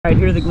Alright,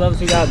 here are the gloves.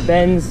 We got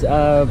Ben's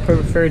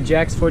preferred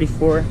Jax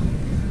 44.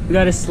 We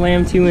got a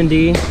Slam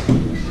 2&D.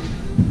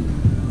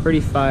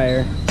 Pretty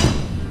fire.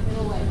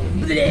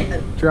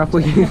 Drop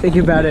what you think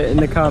about it in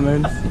the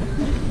comments.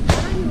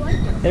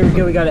 There we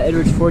go, we got an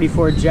Edwards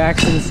 44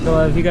 Jackson's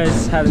glove. You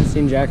guys haven't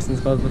seen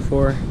Jackson's glove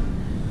before.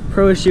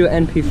 Pro Issue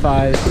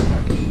NP5.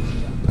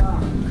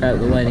 Crap,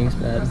 the lighting's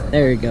bad.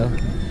 There we go.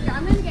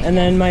 And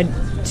then my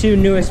two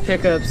newest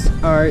pickups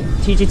are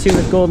TT2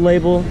 with gold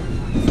label,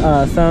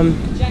 thumb.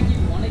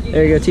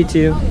 There you go,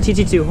 T2.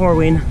 TT2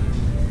 Horween.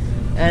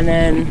 And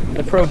then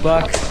the Pro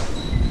Buck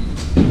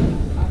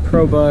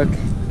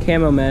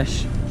camo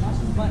mesh.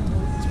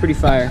 It's pretty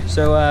fire.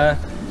 So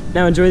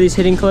now enjoy these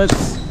hitting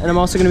clips, and I'm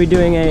also going to be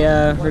doing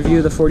a review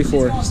of the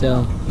 44.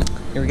 So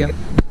here we go.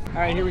 All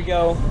right, here we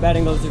go.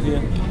 Batting gloves review.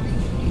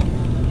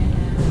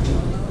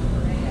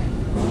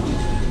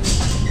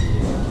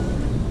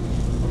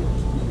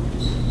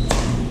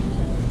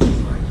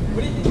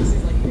 What do you think this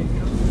is like?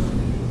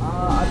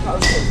 I'd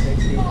probably say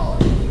 60.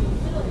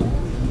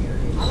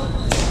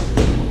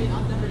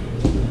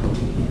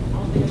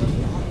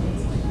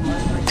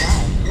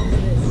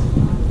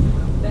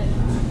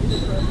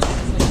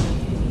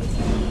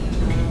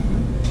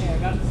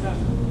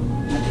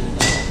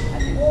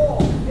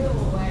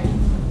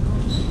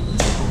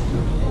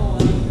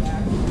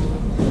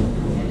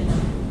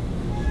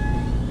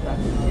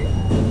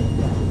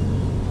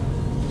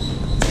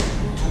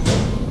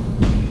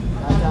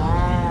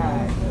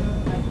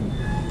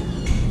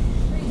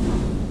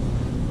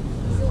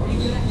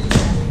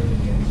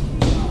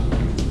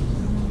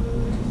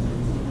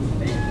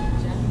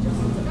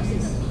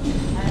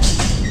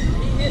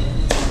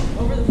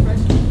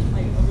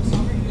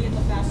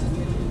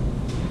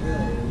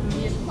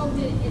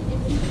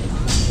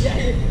 Yeah,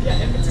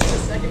 in between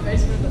the second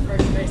baseman and the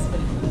first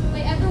baseman.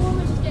 Wait, everyone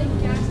was just getting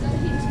gassed out.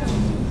 He just got...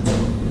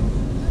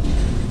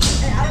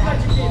 Hey, I don't know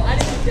what you mean. I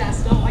didn't get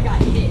gassed up. I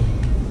got hit.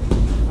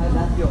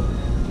 That's your...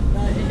 No,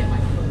 it hit my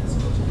foot.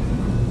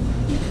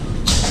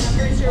 I'm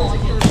pretty sure it was a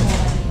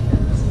curveball.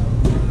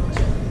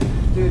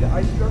 Dude,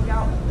 I struck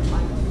out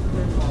my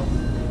curveball.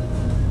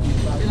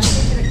 Dude, I can't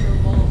hit a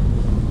curveball.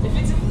 If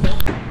it's a...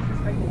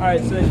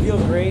 Alright, so it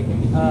feels great.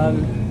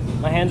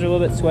 My hands are a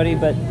little bit sweaty,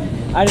 but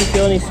I didn't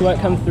feel any sweat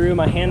come through.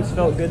 My hands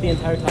felt good the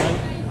entire time.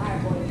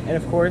 And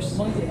of course,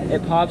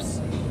 it pops.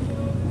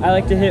 I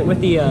like to hit with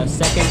the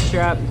second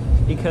strap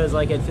because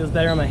like it feels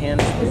better on my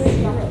hands.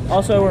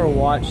 Also, I wear a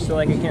watch, so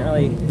like I can't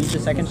really use the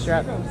second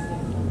strap.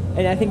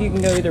 And I think you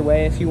can go either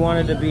way. If you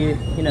wanted to be,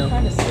 you know,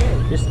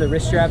 just the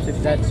wrist straps,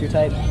 if that's your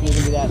type, you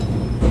can do that.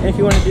 And if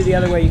you want to do the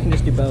other way, you can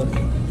just do both.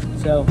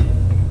 So,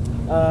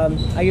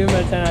 I give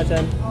them a 10 out of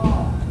 10.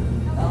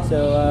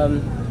 So,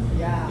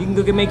 you can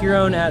go make your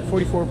own at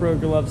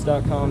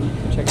 44progrloves.com.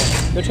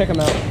 Go check them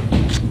out.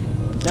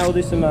 Now we'll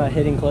do some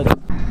hitting clips.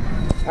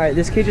 All right,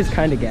 this cage is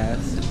kind of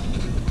gassed.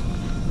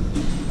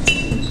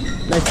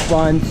 Nice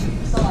sponge.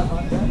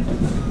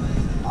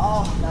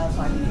 Oh, that's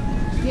fine.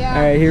 Yeah.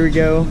 All right, here we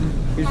go.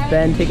 Here's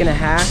Ben taking a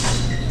hack.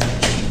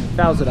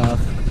 Fouls it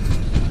off.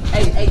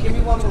 Hey, give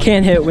me one more.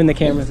 Can't hit when the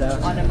camera's out.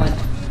 Oh, never mind.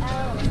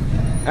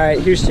 All right,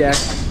 here's Jack.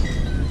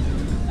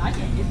 I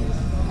can't get this.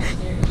 I'm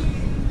scared.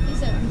 He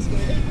said I'm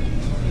scared.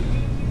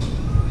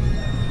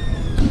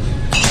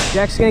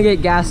 Jack's gonna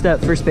get gassed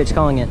up. First pitch,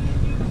 calling it.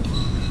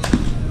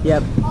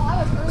 Yep. Oh,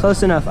 I was early.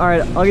 Close enough. All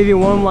right, I'll give you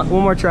one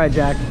more try,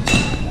 Jack.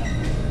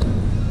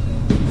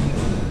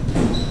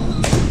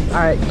 All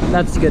right,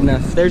 that's good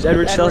enough. There's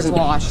Edward. Edward's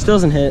washed. Still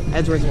doesn't hit.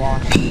 Edward's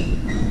washed.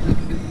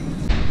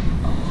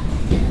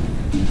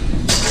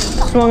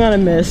 Swung on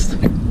and missed.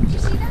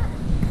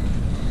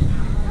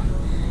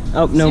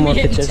 Oh, no more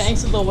pitches.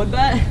 Tanks with the wood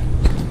bat?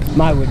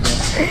 My wood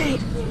bat.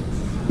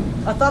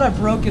 I thought I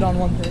broke it on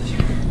one pitch.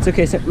 It's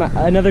okay. So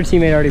another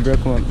teammate already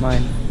broke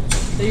mine.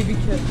 So you'd be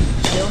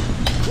chill.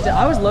 Dude,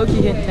 I was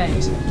low-key hitting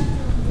tanks. All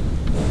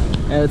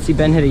right, let's see.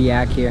 Ben hit a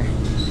yak here.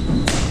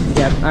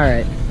 Yep. All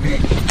right.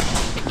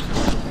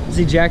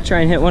 See Jack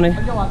try and hit one. Yo,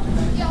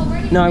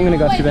 ready? No, I'm gonna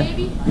go after Ben.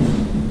 Baby.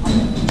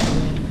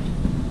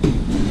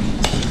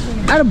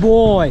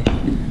 Attaboy!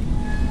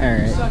 All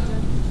right.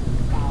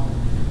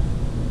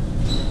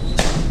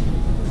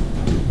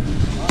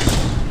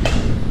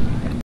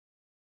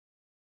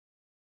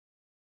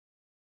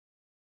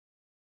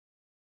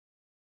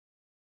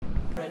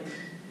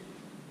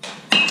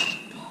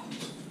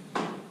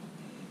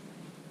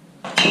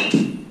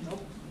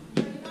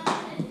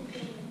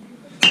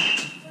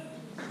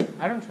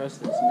 I don't trust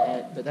this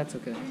net, but that's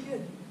okay.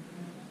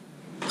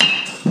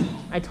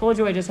 I told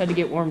you I just had to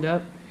get warmed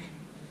up.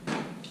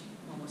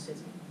 Almost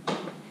hits me.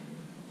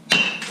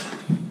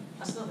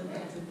 I still didn't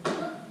hit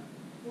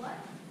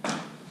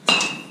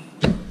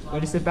it. Way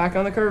to sit back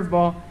on the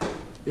curveball.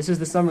 This is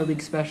the Summer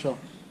League special.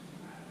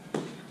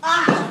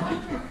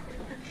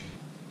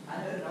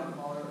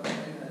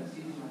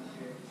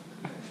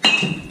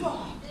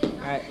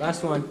 Alright,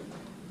 last one.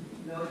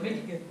 No, make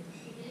it good.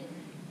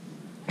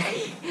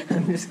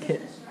 I'm just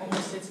kidding.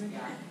 Almost hits me.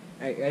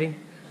 Alright, ready?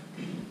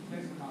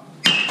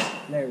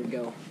 There we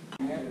go.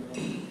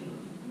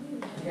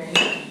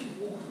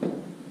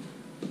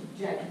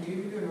 Jack, can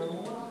you do a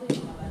normal one?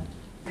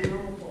 Do a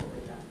normal pull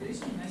like that.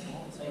 These are nice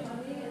walls.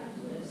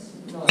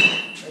 No,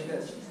 like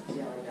this.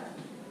 Yeah, like that.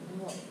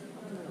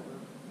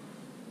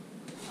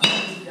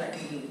 Jack,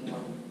 can you do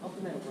one? Up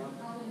the middle, bro.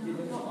 Dude,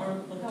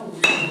 look how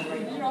weird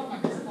right You're off my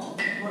curveball.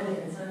 Come on,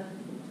 inside.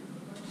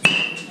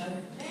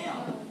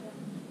 Damn.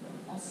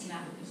 I'll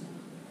snap it this one.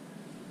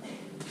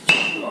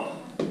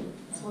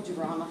 Told you,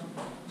 Brahma.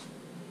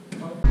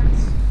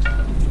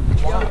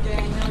 Yo,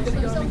 gang, now I'm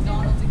gonna go to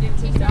McDonald's and get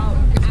kicked out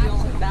because we don't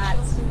have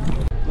bats.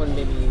 One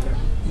baby either.